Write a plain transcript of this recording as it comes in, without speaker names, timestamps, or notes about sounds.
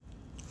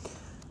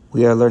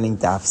We are learning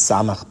Daf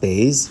Samach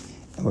Beis,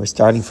 and we're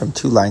starting from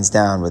 2 lines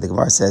down where the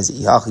Gemara says,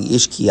 Iyachi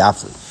Ishki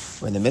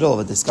Afli. We're in the middle of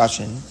a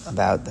discussion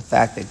about the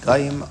fact that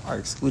Goyim are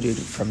excluded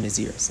from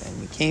Nazirs. And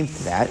we came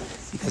to that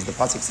because the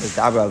Pasuk says,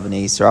 Dabra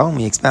B'nai Yisrael, and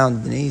we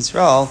expound B'nai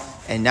Yisrael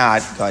and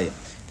not Goyim.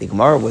 The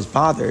Gemara was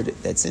bothered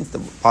that since the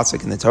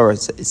Pasuk in the Torah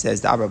it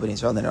says Dabra B'nai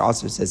Yisrael, then it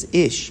also says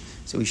Ish.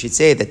 So we should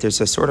say that there's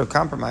a sort of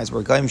compromise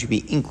where Goyim should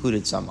be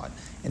included somewhat.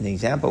 And the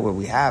example where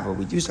we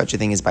do such a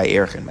thing is by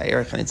Erechin. By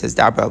Erechin it says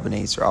Dabra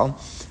B'nai Yisrael,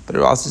 but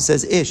it also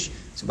says Ish.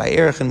 So by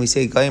Erechin we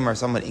say Goyim are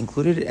somewhat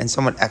included and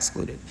somewhat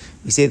excluded.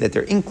 We say that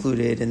they're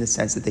included in the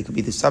sense that they could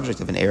be the subject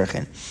of an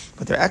Erechin,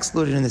 but they're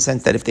excluded in the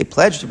sense that if they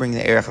pledge to bring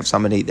the Erech of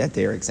somebody, that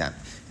they are exempt.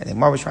 And the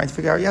Gemara was trying to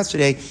figure out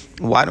yesterday,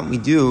 why don't we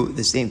do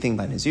the same thing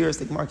by Naziris?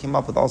 The Gemara came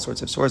up with all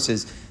sorts of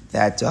sources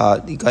that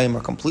the Goyim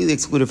are completely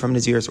excluded from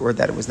Naziris, or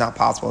that it was not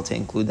possible to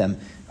include them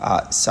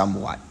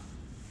somewhat.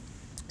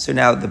 So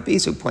now the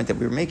basic point that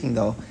we were making,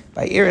 though,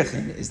 by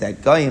Erechin is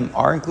that Goyim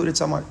are included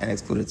somewhat and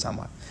excluded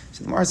somewhat.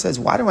 So the Gemara says,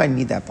 why do I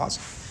need that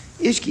pasuk?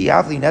 Why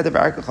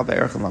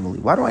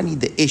do I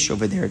need the ish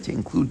over there to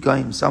include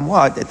Goyim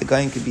somewhat, that the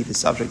Goyim could be the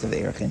subject of the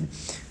Erechin?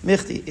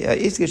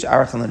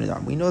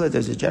 We know that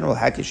there's a general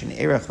hakish, an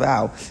Erech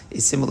vow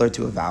is similar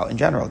to a vow in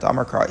general. When the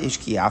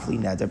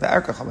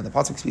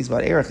pasuk speaks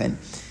about Erechin,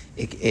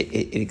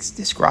 it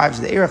describes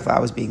the Erech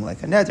vow as being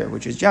like a neder,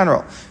 which is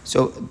general.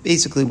 So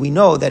basically, we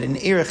know that an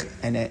Erech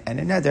and a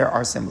neder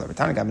are similar. And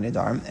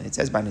it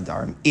says by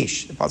nedarim,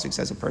 ish. The pasuk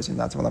says a person,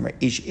 not to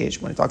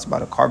ish. When it talks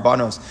about a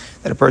karbanos,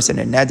 that a person,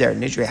 a neder,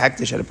 nidre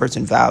hektish, that a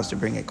person vows to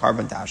bring a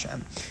carbon to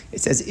Hashem,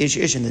 it says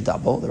ish in the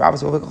double. The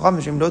rabbis we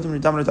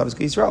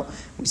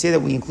say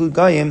that we include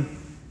Goyim.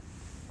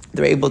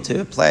 They're able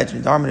to pledge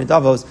nedarim and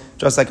nedavos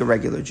just like a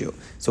regular Jew.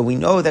 So we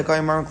know that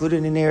Goyim are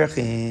included in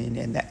Erechin,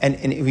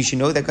 and we should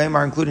know that Goyim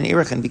are included in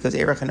Erechin because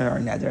Erechin are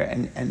neder,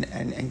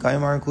 and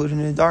Goyim are included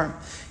in nedarim.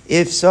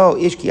 If so,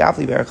 ish ki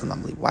afli be'erechin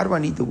lamli. Why do I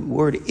need the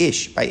word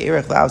ish by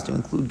Erech vows to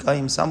include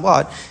Goyim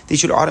somewhat? They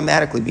should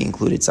automatically be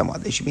included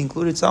somewhat. They should be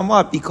included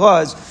somewhat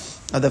because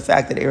of the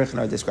fact that Erechin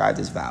are described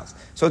as vows.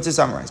 So to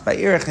summarize, by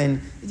Erechin,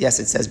 yes,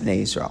 it says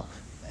B'nai Yisrael,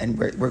 and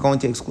we're going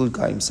to exclude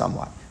Goyim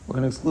somewhat. We're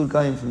going to exclude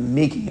Goyim from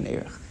making an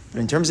Erech. But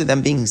in terms of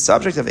them being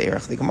subject of the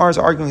Erech, the Gemara is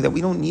arguing that we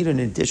don't need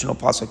an additional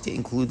pasuk to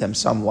include them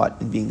somewhat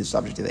in being the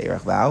subject of the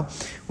Erech vow.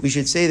 We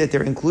should say that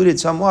they're included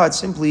somewhat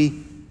simply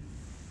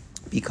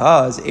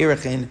because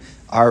Erechin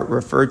are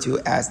referred to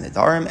as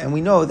Nidarim, and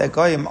we know that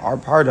Goyim are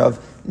part of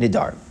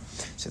Nidarim.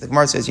 So the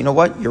Gemara says, you know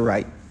what? You're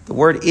right. The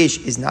word ish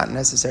is not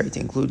necessary to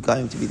include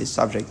Goyim to be the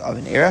subject of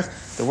an Erech.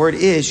 The word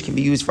ish can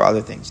be used for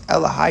other things.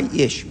 Elahai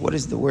ish. What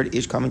is the word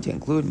ish coming to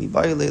include?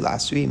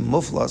 It's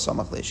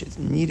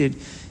needed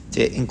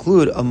to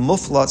include a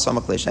mufla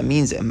samach leish. That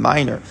means a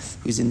minor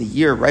who's in the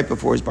year right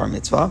before his bar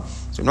mitzvah.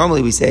 So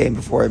normally we say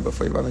before your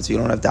bar mitzvah you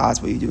don't have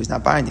das, what you do is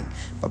not binding.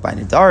 But by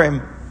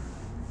nedarim,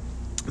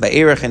 by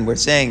Erechin, we're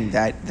saying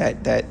that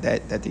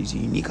there's a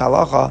unique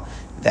halacha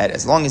that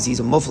as long as he's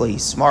a mufla,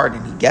 he's smart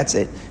and he gets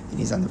it, and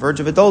he's on the verge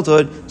of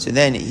adulthood, so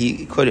then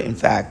he could in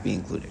fact be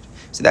included.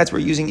 So that's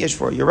what we're using ish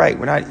for. You're right,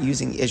 we're not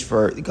using ish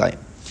for Goyim.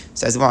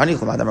 Says so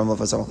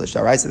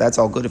that's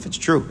all good if it's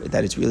true,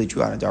 that it's really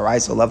true on a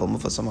daraisa level,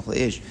 that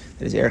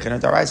is Erech and a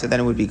daraisa, then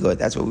it would be good.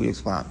 That's what we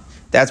expound.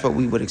 That's what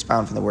we would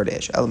expound from the word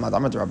ish.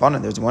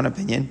 There's one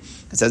opinion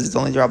that says it's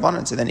only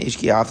darabanan. So then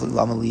ishki afli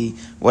lamali.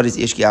 What is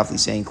ishki afli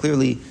saying?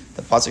 Clearly,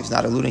 the pasuk is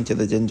not alluding to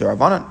the din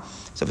darabanan.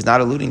 So if it's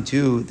not alluding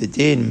to the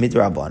din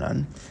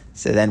midrabanan,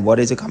 so then what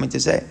is it coming to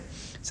say?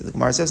 So the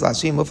Gemara says,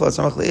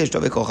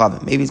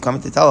 maybe it's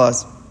coming to tell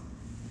us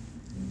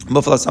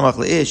Mufla Samach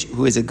Le'ish,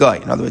 who is a guy.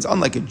 In other words,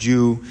 unlike a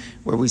Jew,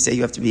 where we say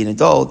you have to be an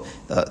adult,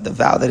 the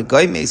vow that a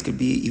guy makes could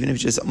be even if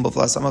it's just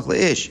Mufla Samach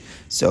Le'ish.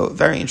 So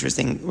very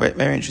interesting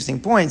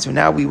point. So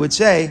now we would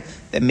say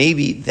that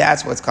maybe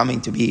that's what's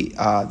coming to be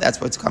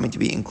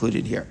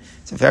included here.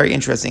 It's a very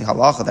interesting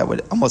halacha that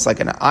would almost like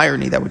an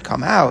irony that would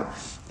come out.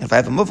 If I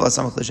have a mufla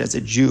samach leish as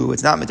a Jew,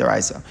 it's not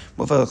midaraisa.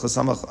 Mufla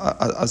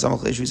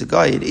samach leish who's a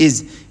guy, it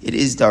is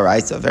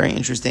daraisa. A very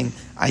interesting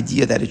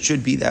idea that it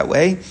should be that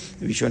way.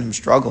 We shouldn't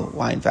struggle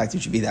why, in fact,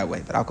 it should be that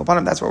way. But al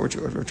kapanim, that's what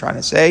we're trying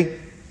to say.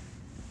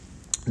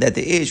 That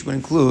the ish would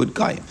include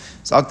Goyim.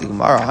 So the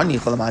Gemara, Hani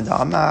Chalaman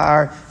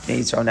Amar,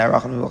 Neitzo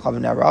Nerachin V'Chavim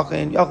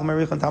Nerachin, Yachum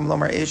Merichin Tam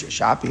Lomar Ish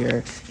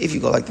Shapir. If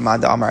you go like the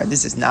Manda Amar, and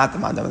this is not the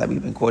Manda that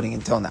we've been quoting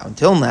until now.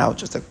 Until now,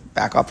 just to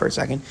back up for a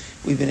second,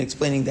 we've been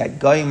explaining that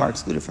Goyim are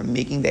excluded from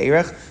making the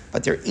Erech,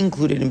 but they're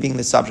included in being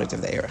the subject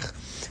of the Erech.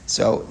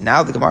 So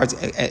now the Gemara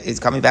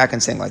is coming back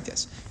and saying like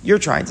this. You're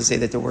trying to say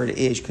that the word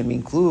ish can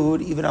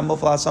include even a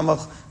mufla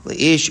samach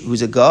leish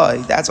who's a guy.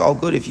 That's all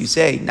good if you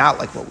say not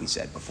like what we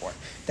said before.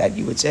 That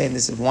you would say, and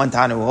this is one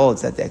Tana who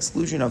holds, that the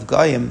exclusion of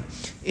Goyim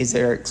is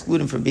they're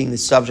excluded from being the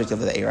subject of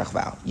the Erech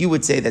vow. You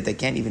would say that they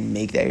can't even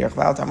make the Erech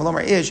vow.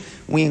 Tamalomar ish,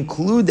 we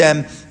include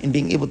them in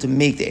being able to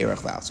make the Erech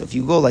vow. So if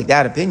you go like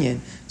that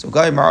opinion, so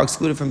Goyim are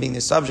excluded from being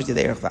the subject of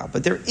the Erech vow,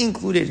 but they're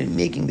included in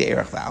making the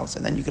Erech vow. So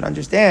then you can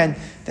understand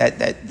that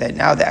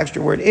now the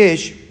extra word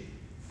ish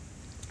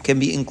can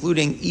be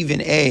including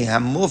even a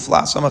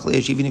hamufla samach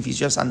leish, even if he's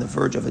just on the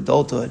verge of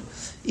adulthood,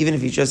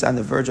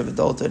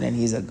 and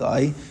he's a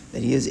guy,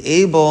 that he is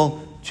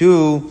able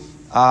to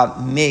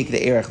make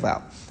the erech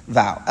vow.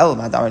 But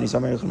according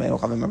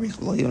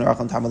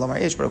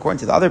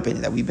to the other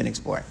opinion that we've been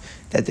exploring,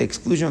 that the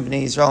exclusion of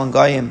Bnei Yisrael and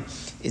Goyim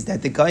is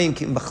that the Goyim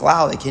can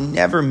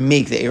never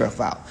make the erech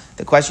vow.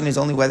 The question is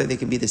only whether they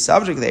can be the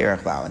subject of the erech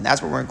vow, and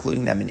that's what we're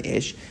including them in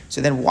ish. So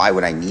then why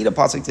would I need a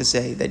pasuk to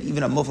say that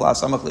even a mufla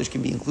samach lish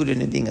can be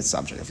included in being a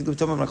subject? In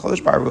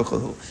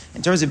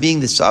terms of being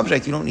the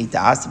subject, you don't need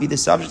das to be the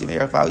subject of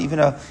erech vow.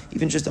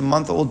 Even just a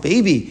month-old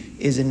baby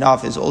is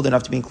old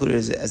enough to be included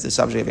as the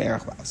subject of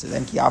erech vow. So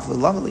then kiafli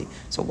lovely.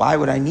 So why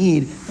would I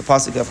need the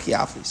pasuk of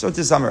kiafli? So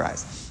to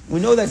summarize, we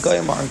know that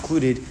Goyim are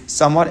included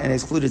somewhat and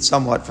excluded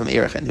somewhat from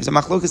Erech. And there's a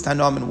machlokas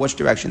tanam in which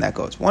direction that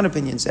goes. One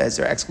opinion says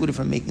they're excluded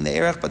from making the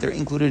Erech, but they're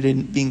included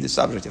in being the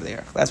subject of the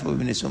Erech. That's what we've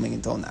been assuming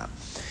until now.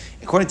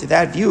 According to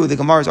that view, the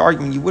Gemara is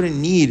arguing you wouldn't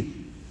need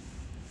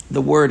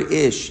the word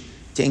ish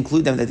to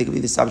include them, that they could be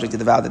the subject of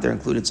the vow, that they're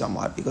included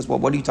somewhat. Because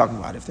what are you talking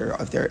about? If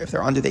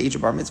they're under the age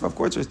of bar mitzvah, of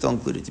course they're still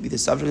included. To be the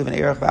subject of an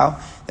erech vow,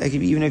 that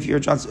could be even if you're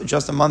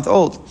just a month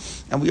old.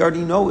 And we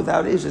already know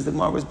without ish, as the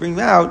Gemara was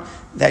bringing out,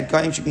 that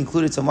Goyim should be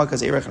included somewhat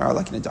because erech and are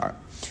like an adar.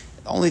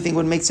 The only thing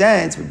would make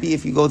sense would be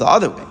if you go the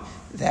other way,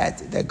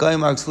 that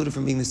Goyim are excluded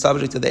from being the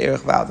subject of the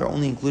erech vow. They're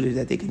only included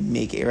that they can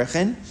make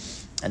erechin.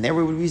 And there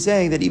we would be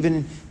saying that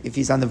even if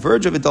he's on the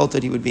verge of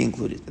adulthood, he would be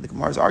included. But the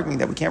Gemara is arguing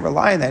that we can't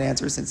rely on that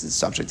answer since it's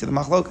subject to the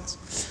machlokas.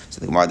 So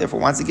the Gemara therefore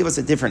wants to give us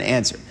a different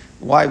answer.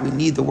 Why we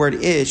need the word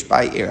ish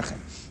by erechin.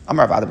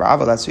 Amar v'ad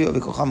brava latsuyo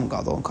v'kocham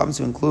gadol comes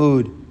to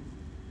include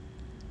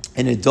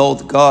an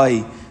adult guy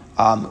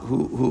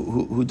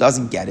who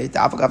doesn't get it.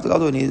 Even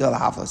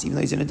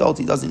though he's an adult,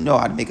 he doesn't know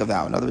how to make a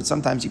vow. In other words,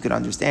 sometimes you could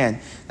understand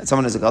that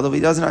someone is a gadol, but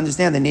he doesn't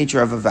understand the nature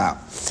of a vow.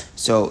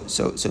 So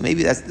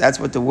maybe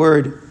that's what the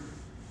word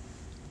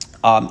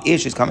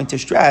ish is coming to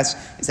stress,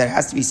 is that it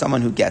has to be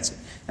someone who gets it.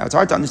 Now it's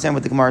hard to understand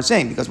what the Gemara is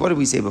saying, because what did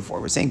we say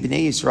before? We're saying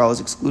Bnei Yisrael is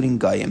excluding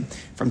Goyim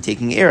from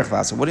taking erech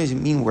vow. So what does it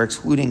mean we're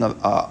excluding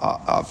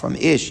from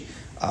ish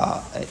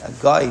a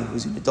guy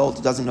who's an adult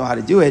who doesn't know how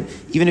to do it?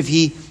 Even if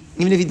he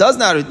does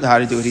know how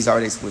to do it, he's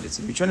already excluded.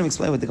 So if you're trying to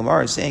explain what the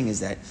Gemara is saying,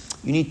 is that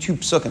you need two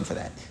psukim for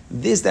that.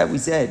 This that we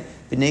said,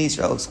 Bnei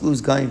Yisrael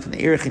excludes Goyim from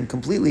erechin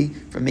completely,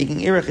 from making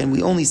erechin,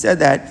 we only said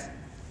that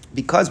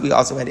because we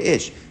also had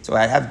ish. So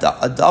I have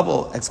a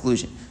double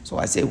exclusion. So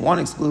I say one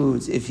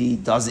excludes if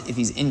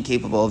he's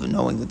incapable of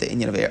knowing what the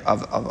inyan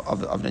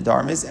of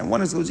Nadarim is, and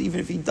one excludes even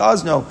if he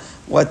does know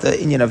what the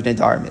inyan of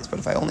Nadarim is. But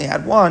if I only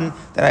had one,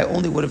 then I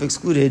only would have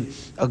excluded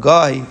a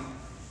guy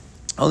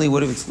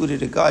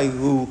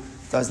who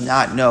does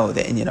not know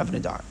the inyan of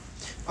Nadarim.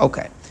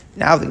 Okay.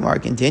 Now the Gemara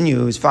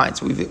continues. Fine.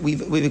 So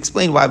we've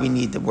explained why we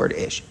need the word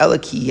ish. Ela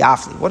ki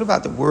yafli. What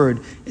about the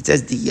word? It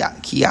says the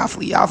ki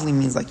yafli. Yafli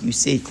means like you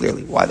say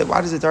clearly. Why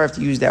does the Torah have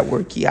to use that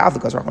word ki yafli?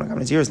 Because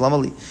Nazir is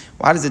lamali.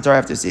 Why does the Torah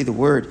have to say the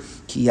word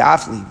ki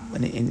yafli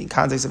in the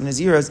context of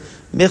Naziros?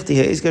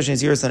 Michtiha is because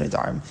Naziros and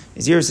Nadarim.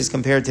 Naziros is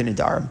compared to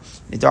Nadarim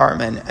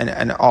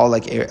and all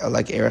like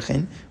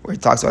erechin, where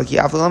it talks about ki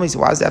yafli lamali. So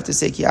why does it have to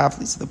say ki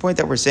yafli? So the point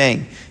that we're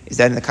saying is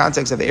that in the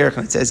context of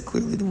erechin, it says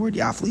clearly the word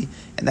yafli,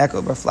 and that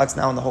reflects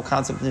now on the whole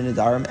concept of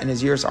Nadarim, and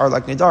Naziros are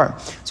like Nadarim.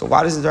 So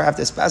why does the Torah have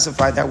to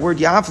specify that word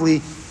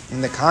yafli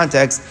in the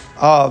context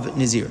of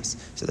Naziros?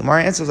 So the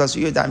Gemara answers us,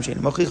 it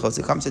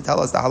comes to tell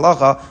us the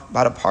halacha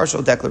about a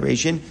partial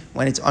declaration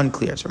when it's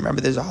unclear. So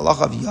remember, there's a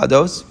halacha of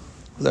yados.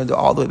 We learned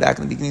all the way back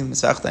in the beginning of the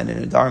Masechta and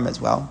in Nadarim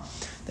as well,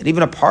 that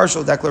even a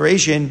partial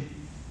declaration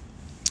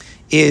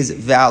is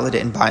valid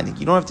and binding.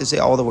 You don't have to say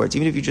all the words,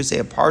 even if you just say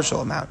a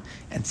partial amount,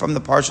 and from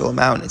the partial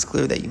amount it's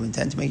clear that you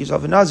intend to make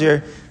yourself a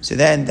Nazir, so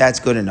then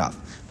that's good enough.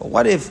 But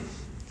what if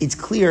it's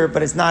clear,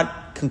 but it's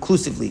not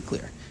conclusively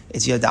clear?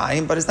 It's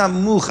yadayim, but it's not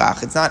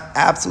muchach. It's not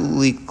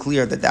absolutely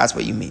clear that that's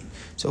what you mean.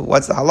 So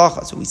what's the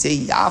halacha? So we say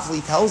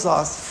yafli tells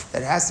us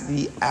that it has to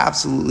be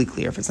absolutely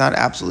clear. If it's not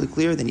absolutely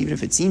clear, then even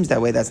if it seems that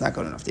way, that's not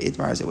good enough. The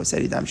Itmar said,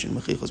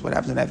 what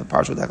happens when I have a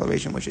partial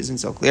declaration which isn't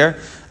so clear?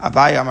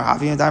 Abai Amar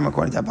Havin Yadayim,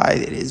 according to Abai,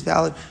 it is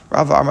valid.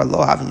 Rava Amar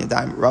Lo Havin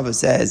Yadayim, Rava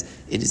says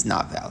it is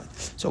not valid.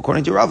 So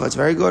according to Rava, it's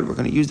very good. We're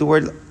going to use the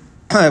word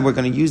ki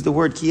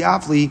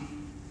yafli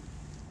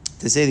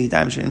to say the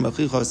Yadayim Shein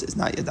Mechichos is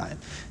not Yadayim.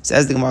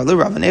 Says the Gemara,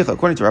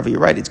 according to Rava, you're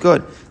right, it's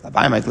good. What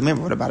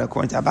about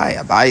according to Abai?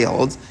 Abai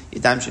holds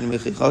Yadayim Shein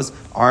Mechichos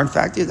are in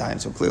fact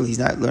Yadayim. So clearly he's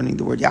not learning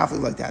the word Yafli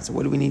like that. So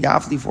what do we need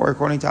Yafli for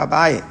according to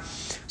Abai?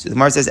 So the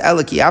Gemara says,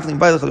 Ela ki Yafli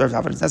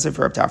it's necessary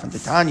for Rav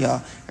Tafan. Tanya,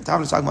 Rav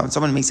Tafan is talking about when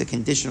someone makes a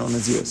conditional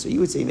Nazir. So you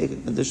would say make a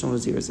conditional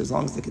Nazir. So as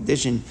long as the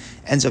condition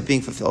ends up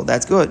being fulfilled,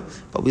 that's good.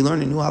 But we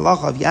learn a new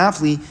halacha of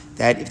Yafli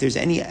that if there's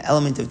any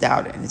element of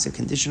doubt and it's a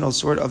conditional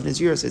sort of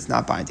Nazir, so it's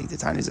not binding. The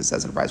Tanya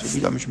says in the price.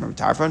 Rabbi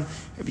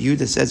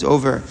Yehuda says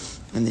over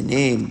in the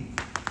name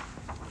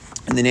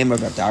in the name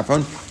of Reb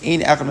Tarfon,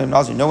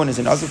 no one is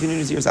a Nazir.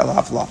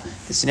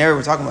 The scenario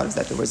we're talking about is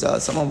that there was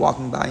someone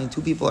walking by and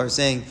two people are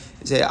saying,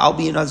 they say, I'll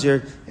be a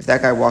Nazir if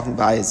that guy walking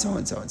by is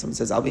so-and-so. And someone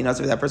says, I'll be a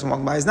Nazir if that person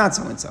walking by is not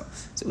so-and-so.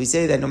 So we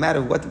say that no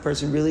matter what the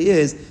person really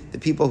is, the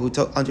people who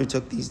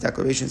undertook these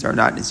declarations are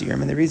not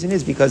Nazirim. And the reason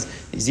is because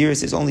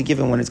Naziris is only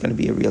given when it's going to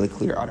be a really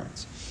clear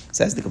utterance.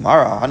 Says the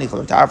Gemara,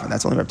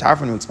 that's only Reb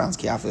Tarfon who expounds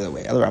Kiafli that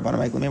way.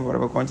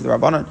 Whatever according to the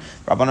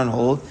Rabbanan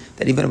hold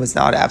that even if it's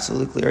not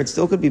absolutely clear, it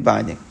still could be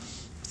binding.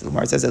 The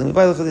Gemara says that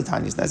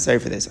it's necessary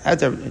for this.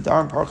 The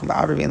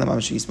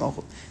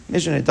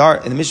Mishnah in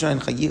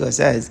Chagiga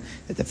says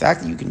that the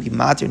fact that you can be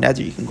matir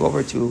neder, you can go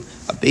over to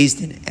a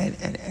basin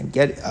and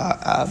get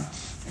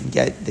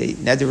the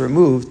neder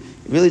removed,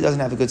 it really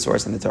doesn't have a good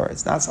source in the Torah.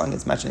 It's not something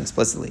that's mentioned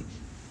explicitly.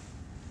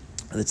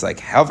 It's like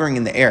hovering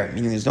in the air,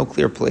 meaning there's no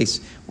clear place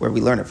where we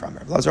learn it from.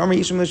 What are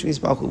you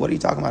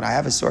talking about? I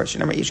have a source.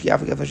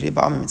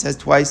 It says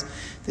twice.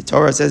 The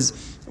Torah says,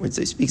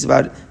 it speaks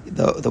about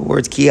the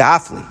words ki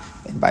afli,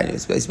 and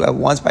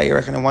once by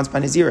Erech and once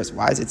by Naziris.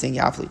 Why is it saying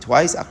yafli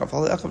twice? It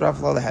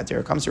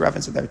comes to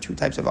reference that there are two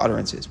types of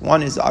utterances.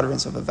 One is the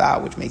utterance of a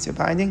vow, which makes it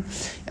binding,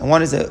 and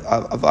one is an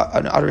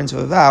utterance of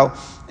a vow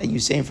that you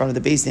say in front of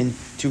the basin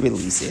to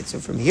release it. So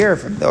from here,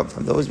 from the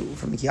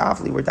ki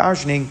afli, we're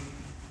darshaning.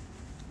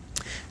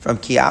 From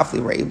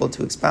Kiafli, we're able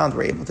to expound,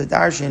 we're able to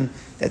darshan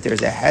that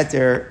there's a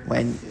heter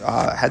when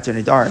heter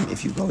nedarim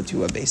if you go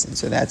to a basin.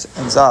 So that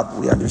ends up,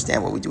 we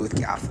understand what we do with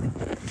Kiafli.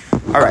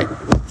 All right,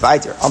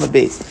 weiter, on the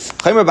base.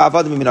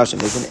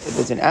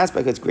 There's an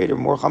aspect that's greater,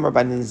 more chamer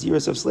by the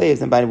naziris of slaves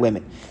than by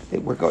women.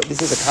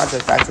 This is a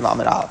contrast back to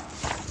Ma'amad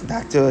Aleph.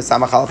 Back to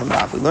Samach Aleph and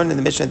Rav. We learned in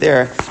the Mishnah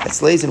there that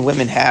slaves and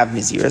women have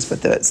naziris,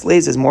 but the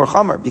slaves is more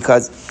chamer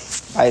because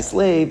by a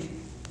slave,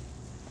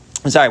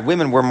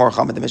 women were more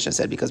chamer, the Mishnah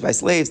said, because by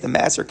slaves, the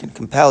master can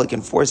compel, he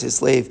can force his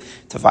slave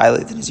to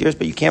violate the naziris,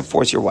 but you can't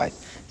force your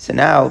wife. So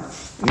now,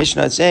 the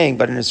Mishnah is saying,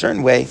 but in a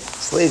certain way,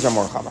 slaves are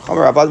more chamer.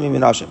 Chamer abad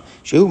minashim.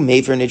 Shehu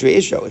made for nidrei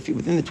isho. If you,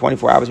 within the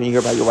 24 hours when you hear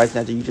about your wife's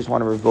nidrei, you just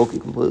want to revoke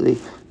it completely,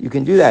 you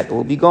can do that. It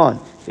will be gone.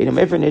 Ve'inu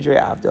made for nidrei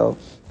avdo,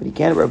 but he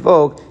can't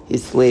revoke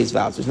his slave's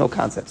vows. There's no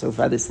concept. So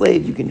by the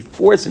slave, you can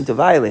force him to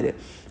violate it.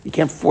 You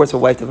can't force a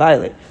wife to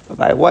violate. But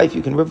by a wife,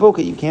 you can revoke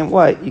it. You can't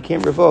what? You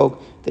can't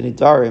revoke the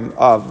nidarim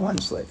of one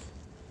slave.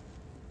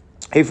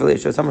 Hayful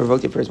Isha, someone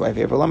revoked it for his wife.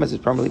 Hayful Lamas is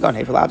permanently gone.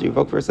 Hayful after you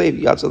revoke for a slave,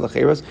 Yatzal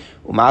Lecheros,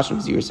 Umashim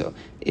Zirso.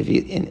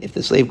 If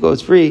the slave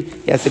goes free,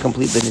 he has to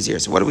complete the Nazir.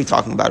 So what are we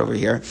talking about over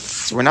here?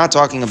 So we're not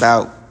talking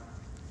about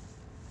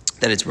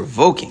that it's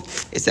revoking.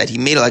 It's that he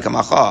made it like a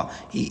macha.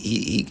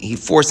 He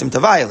forced him to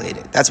violate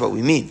it. That's what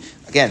we mean.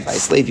 Again, by a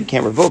slave you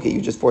can't revoke it,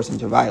 you just force him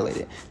to violate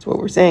it. So what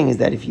we're saying is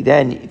that if he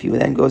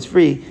then goes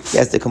free, he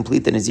has to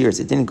complete the nazirs.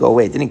 It didn't go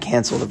away, it didn't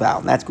cancel the vow.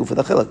 And that's good for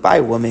the chiluk. By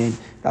a woman,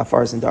 that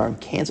faras and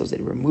darim cancels it,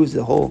 it removes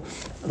the whole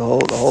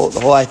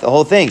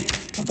thing.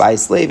 But by a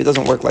slave, it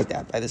doesn't work like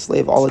that. By the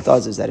slave, all it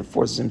does is that it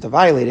forces him to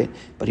violate it,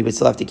 but he would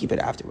still have to keep it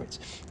afterwards.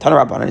 Tana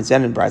Rabbanan, it's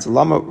in Bryce,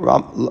 Lama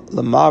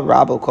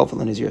Rabo Kofel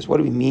and Nazirs. What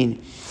do we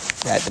mean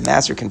that the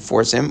master can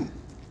force him?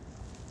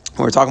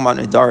 When we're talking about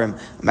Nedarim,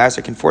 a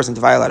master can force him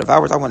to violate a vow.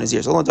 We're talking about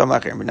Nazir,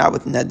 but not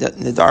with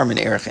Nedarim and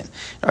Erechin.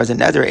 Now, as a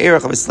Neder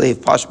Erech of a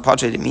slave,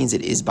 Pachet, it means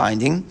it is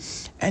binding,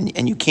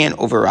 and you can't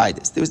override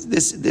this.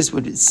 This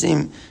would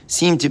seem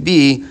to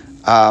be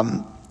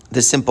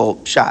the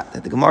simple shot,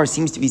 that the Gemara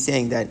seems to be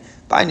saying that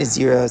by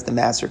Naziras, the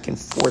master can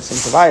force him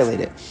to violate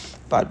it.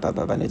 But by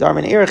Nedarim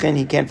and Erechin,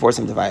 he can't force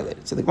him to violate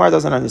it. So the Gemara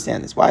doesn't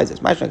understand this. Why is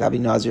this?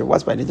 Nazir.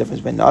 What's by the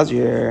difference between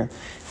Nazir?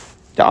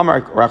 You're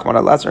going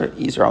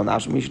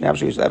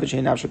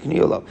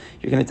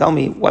to tell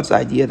me what's the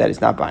idea that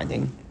it's not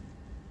binding,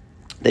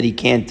 that he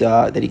can't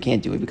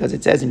do it, because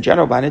it says in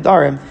general by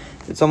Nedarim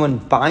that someone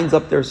binds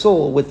up their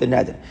soul with the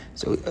neder.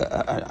 So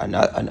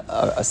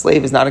a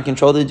slave is not in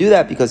control to do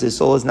that because his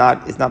soul is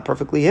not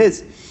perfectly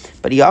his.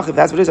 But if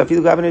that's what it is, I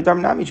feel like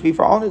it should be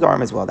for all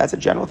Nedarim as well. That's a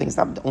general thing. It's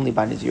not only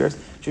by Nazirs.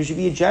 So it should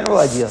be a general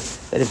idea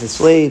that if a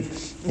slave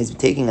is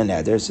taking a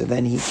neder, so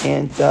then he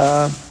can't.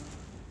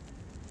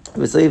 If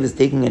a slave is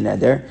taking a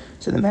neder,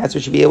 so the master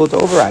should be able to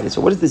override it.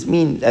 So what does this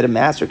mean that a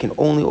master can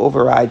only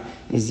override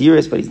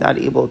Naziris, but he's not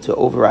able to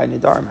override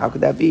Nedarim? How could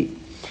that be?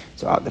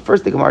 So the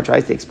first thing Gemara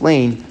tries to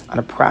explain on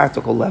a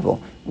practical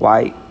level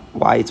why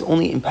it's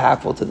only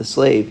impactful to the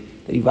slave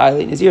that he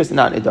violated Naziris and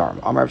not Nedarim.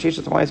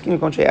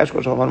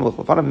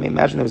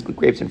 Imagine there was good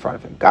grapes in front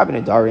of him.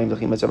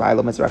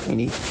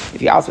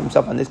 If he altered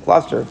himself on this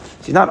cluster,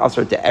 so he's not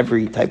altered to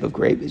every type of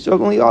grape. He's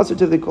only altered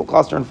to the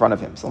cluster in front of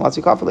him. So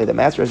the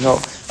master has no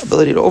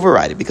ability to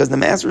override it, because the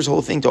master's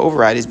whole thing to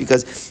override is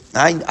because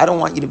I don't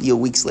want you to be a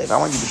weak slave. I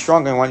want you to be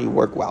strong. I want you to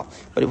work well.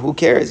 But who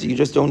cares? You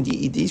just don't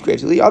eat these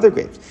grapes. You eat other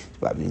grapes.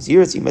 If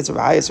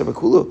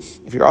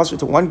you're also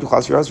to one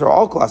cluster, you're also to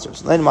all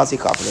clusters. Then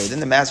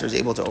the master is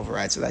able to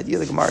override. So the idea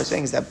the Gemara is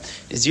saying is that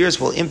Naziris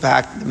will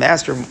impact the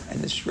master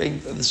and the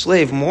strength of the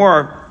slave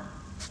more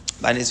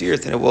by Nazir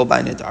than it will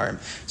by Nadarim.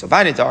 So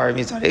by Nadarim,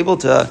 he's not able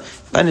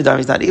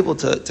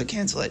to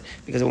cancel it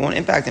because it won't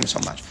impact him so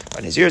much.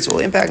 By Nazir, it will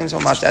impact him so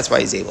much, that's why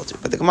he's able to.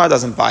 But the Gemara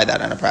doesn't buy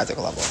that on a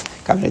practical level.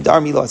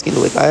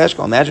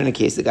 Imagine a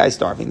case, the guy's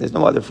starving, there's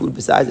no other food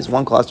besides this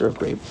one cluster of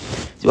grape.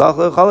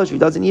 If he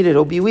doesn't eat it,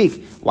 he'll be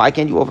weak. Why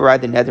can't you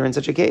override the nether in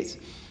such a case?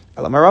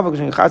 Maybe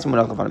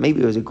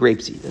it was a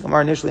grape seed. The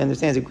Gemara initially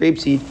understands a grape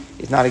seed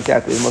is not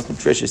exactly the most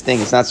nutritious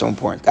thing. It's not so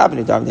important.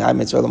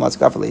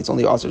 It's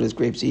only also this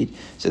grape seed,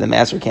 so the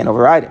master can't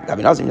override it.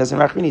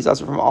 He's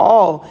also from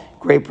all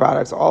grape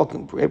products.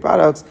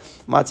 The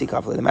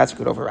master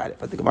could override it.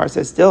 But the Gemara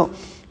says still,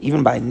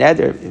 even by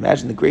nether,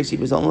 imagine the grape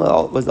seed was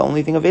the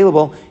only thing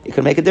available. It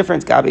could make a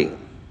difference.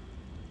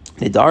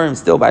 Nidarim,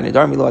 still by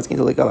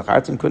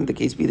Nidarim, couldn't the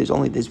case be there's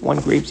only this one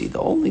grapeseed? The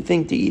only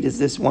thing to eat is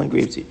this one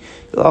grapeseed.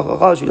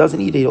 If he doesn't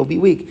eat it, he'll be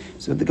weak.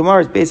 So the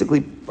Gemara is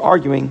basically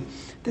arguing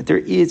that there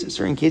is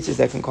certain cases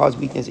that can cause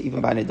weakness even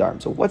by Nidarim.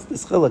 So what's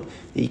this chiluk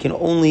that he can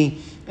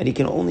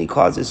only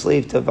cause a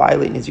slave to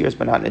violate Naziris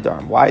but not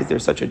Nidarim? Why is there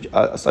such a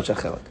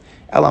chiluk?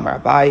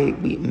 Elamar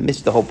Abai, we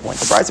missed the whole point.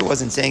 The Brisa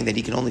wasn't saying that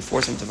he can only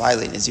force him to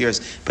violate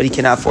Naziris, but he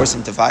cannot force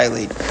him to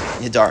violate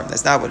Nidarim.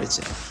 That's not what it's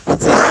saying.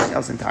 It's something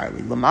else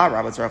entirely.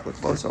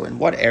 So in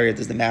what area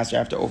does the master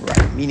have to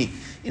override him? Meaning,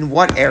 in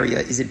what area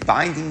is it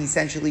binding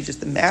essentially? Just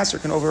the master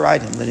can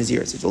override him, the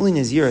Naziris. It's only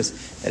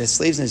Naziris that a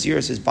slave's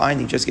Naziris is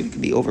binding, just it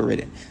can be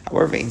overridden.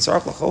 However, he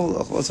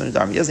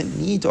doesn't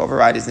need to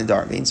override his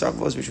Nidarim. He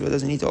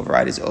doesn't need to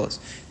override his oaths.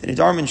 The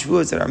Nidarim and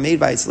Shavuos that are made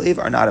by a slave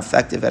are not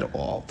effective at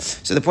all.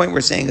 So the point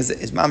we're saying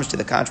is mamish to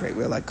the contrary.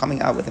 We're like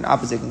coming out with an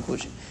opposite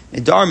conclusion.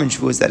 Nidarim and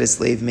Shavuos that a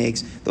slave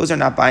makes, those are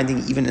not binding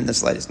even in the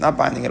slightest. Not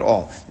binding at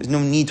all. There's no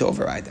need to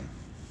override them.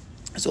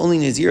 It's only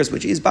Naziris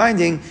which is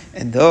binding,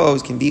 and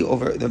those can be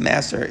over. The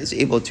master is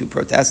able to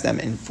protest them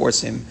and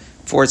force him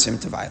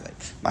to violate.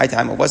 My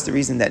time. What's the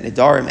reason that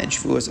Nidarim and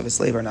Shavuos of a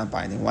slave are not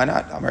binding? Why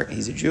not?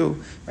 He's a Jew,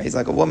 right? He's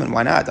like a woman.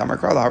 Why not? The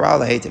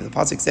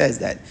pasuk says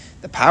that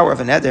the power of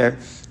a neder,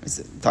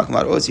 talking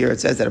about oaths here, it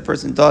says that a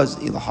person does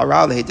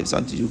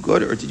something to do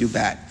good or to do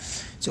bad.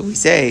 So we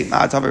say,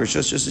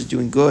 just as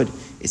doing good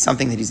is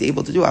something that he's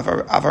able to do.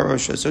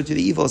 So to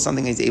the evil is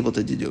something that he's able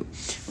to do.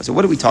 So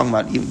what are we talking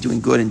about, even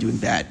doing good and doing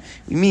bad?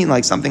 We mean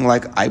like something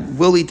like, I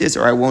will eat this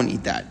or I won't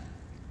eat that.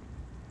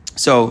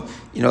 So,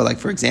 like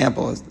for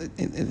example, as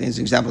an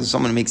example, if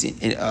someone makes a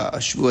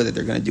shvua that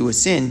they're going to do a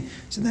sin,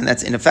 so then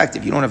that's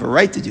ineffective. You don't have a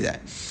right to do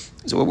that.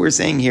 So what we're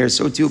saying here,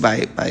 so too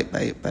by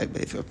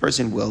if a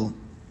person will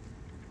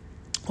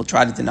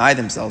try to deny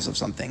themselves of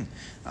something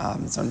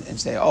and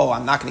say, "Oh,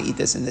 I'm not going to eat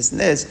this and this and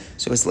this."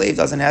 So a slave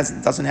doesn't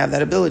have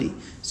that ability.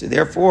 So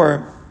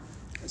therefore,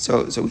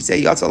 so we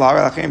say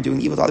Yatzal doing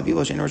evil to other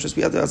people.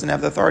 Doesn't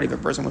have the authority. If a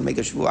person would make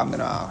a shvuah, I'm going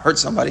to hurt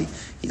somebody,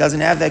 he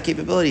doesn't have that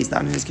capability. It's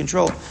not in his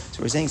control.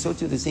 So we're saying so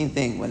too the same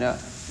thing when a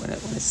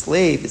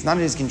slave, it's not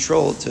in his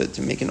control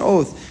to make an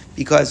oath,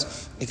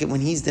 because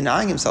when he's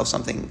denying himself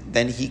something,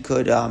 then he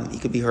could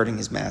be hurting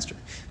his master.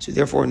 So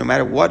therefore, no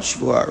matter what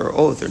shvuah or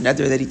oath or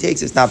neder that he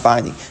takes, it's not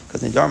binding,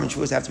 because Nedarim and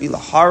Shavuos have to be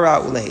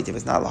lahara ulehetiv.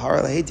 It's not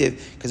lahara ulehetiv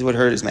because it would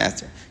hurt his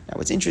master. Now,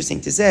 what's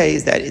interesting to say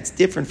is that it's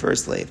different for a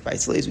slave. By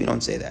slaves, we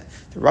don't say that.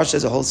 The Rosh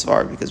has a whole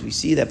svar, because we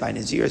see that by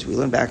Naziris, we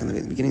learn back in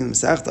the beginning of the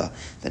Masechta,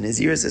 that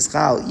Naziris is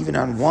chal, even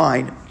on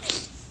wine,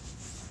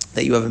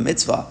 that you have a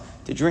mitzvah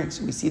to drink.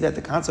 So we see that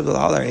the concept of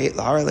lahara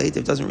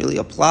ulehetiv doesn't really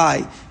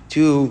apply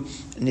to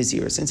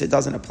Nazir. Since it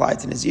doesn't apply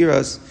to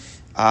Naziros,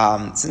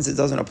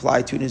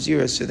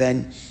 so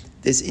then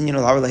this inyan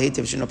of lahara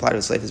ulehetiv shouldn't apply to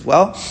a slave as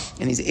well,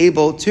 and he's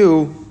able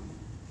to,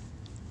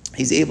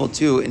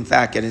 in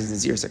fact, get his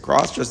Naziris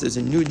across. Just there's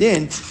a new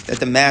din that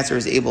the master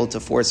is able to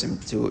force him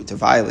to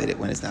violate it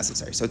when it's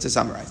necessary. So to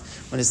summarize,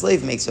 when a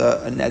slave makes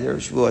a neder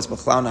shvuah, it's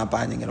b'chlal not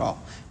binding at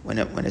all. When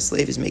a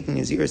slave is making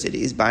Naziris, it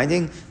is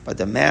binding, but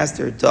the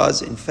master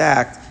does, in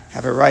fact,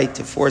 have a right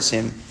to force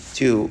him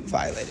to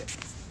violate it.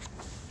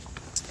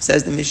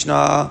 Says the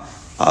Mishnah,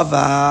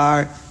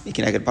 Avar, if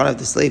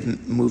the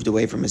slave moved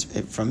away from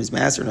his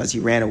master, and as he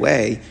ran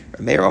away,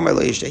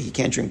 he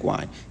can't drink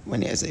wine.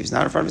 When he's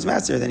not in front of his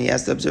master, then he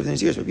has to observe the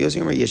Nazir.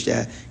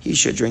 He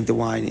should drink the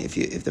wine.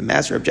 If the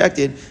master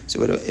objected,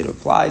 so it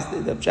applies.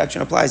 The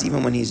objection applies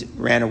even when he's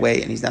ran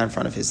away and he's not in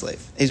front of his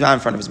slave. He's not in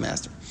front of his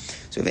master.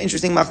 So we have an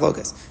interesting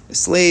machlokas. The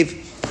slave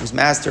whose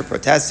master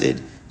protested.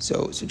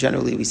 So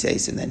generally we say,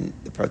 so then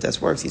the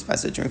protest works, he's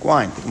supposed to drink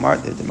wine. The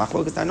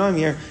machlokas tanoim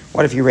here,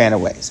 what if he ran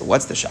away? So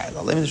what's the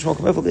shayla?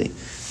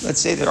 Let's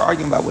say they're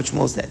arguing about which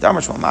shmuel's that.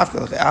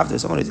 After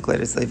someone who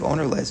declared a slave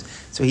ownerless,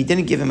 so he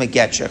didn't give him a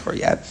get shecher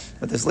yet,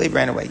 but the slave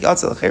ran away.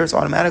 So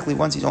automatically,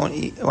 once he's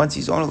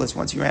ownerless,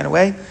 once he ran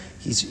away,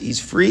 he's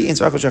free in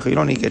tzarach shecher. You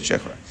don't need get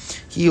shecher.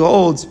 He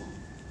holds,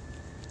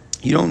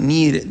 you don't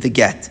need the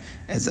get.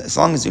 As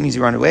long as soon as he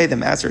run away, the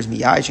master is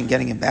miyayish and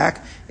getting him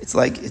back. It's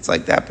like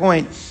that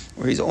point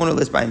where he's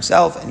ownerless by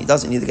himself and he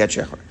doesn't need to get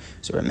shecher.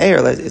 So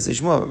Rameir is the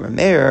Shmuel.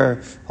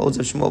 Rameir holds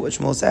of Shmuel what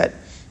Shmuel said.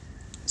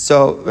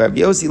 So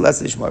Rabbi Yossi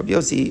lets Lishmor. Rabbi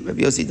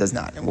Yossi does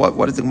not. And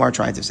what is the Gemara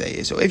trying to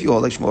say? So if you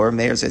hold Lishmor,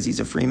 Meir says he's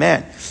a free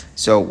man.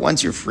 So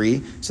once you're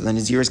free, so then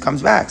his years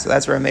comes back. So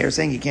that's where Meir is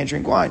saying he can't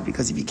drink wine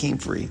because he became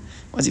free.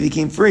 Once he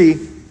became free,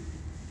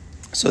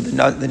 so the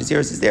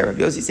Naziris is there. Rabbi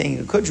Yossi is saying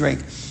he could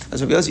drink.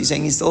 As Rabbi Yossi is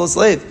saying he's still a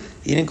slave.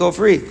 He didn't go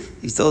free.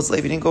 He's still a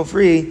slave. He didn't go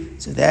free.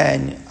 So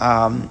then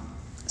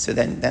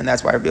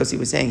that's why Rabbi Yossi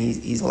was saying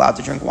he's allowed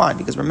to drink wine,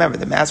 because remember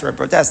the master had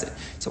protested.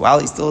 So while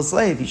he's still a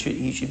slave, he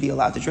should be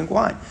allowed to drink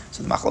wine.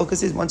 So the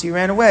machlokas is once he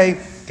ran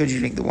away, could you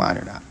drink the wine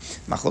or not?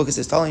 The machlokas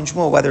is telling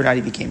Shmuel whether or not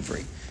he became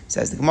free.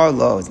 Says the Gemara,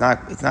 lo, it's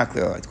not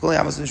clear.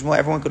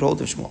 Everyone could hold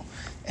to Shmuel.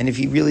 And if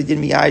he really did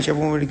miyash,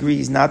 everyone would agree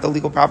he's not the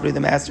legal property of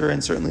the master,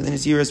 and certainly the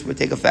Naziris would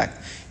take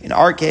effect. In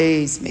our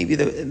case, maybe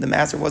the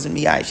master wasn't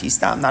miyash. He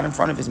stopped not in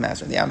front of his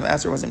master. The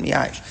master wasn't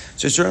miyash.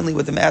 So certainly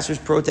with the master's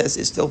protest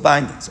is still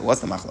binding. So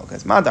what's the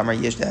machlokas?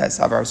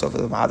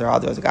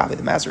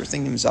 The master is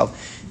thinking to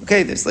himself,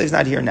 okay, the slave's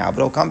not here now,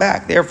 but he'll come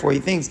back. Therefore he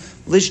thinks,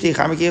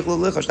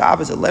 the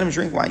opposite, let him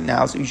drink wine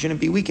now so he shouldn't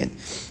be weakened.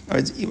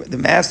 Or the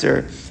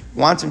master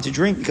wants him to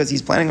drink because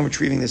he's planning on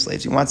retrieving the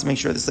slaves. He wants to make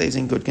sure the slave's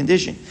in good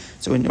condition.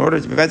 So in order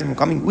to prevent him from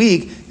becoming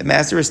weak, the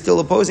master is still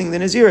opposing the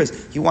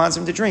Naziris. He wants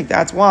him to drink.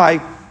 That's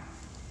why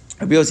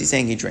Rabbi Yossi is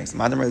saying he drinks.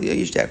 According to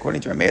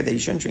Rameir, that he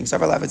shouldn't drink.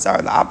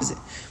 The opposite.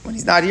 When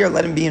he's not here,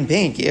 let him be in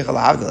pain. He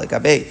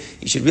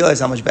should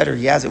realize how much better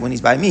he has it when he's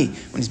by me.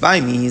 When he's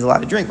by me, he's allowed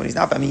to drink. When he's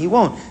not by me, he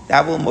won't.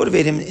 That will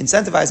motivate him,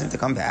 incentivize him to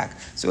come back.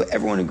 So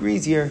everyone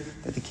agrees here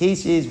that the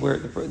case is where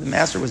the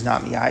master was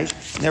not miyash,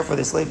 and therefore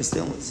the slave is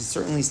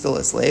certainly still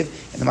a slave.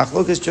 And the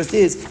machlokas just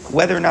is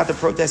whether or not the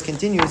protest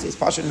continues. It's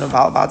pashut in a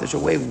balabatish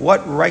way.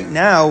 What right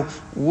now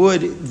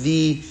would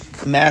the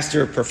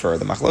master prefer?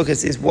 The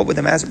machlokas is what would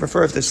the master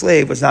prefer if the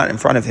slave was not in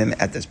front of him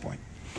at this point.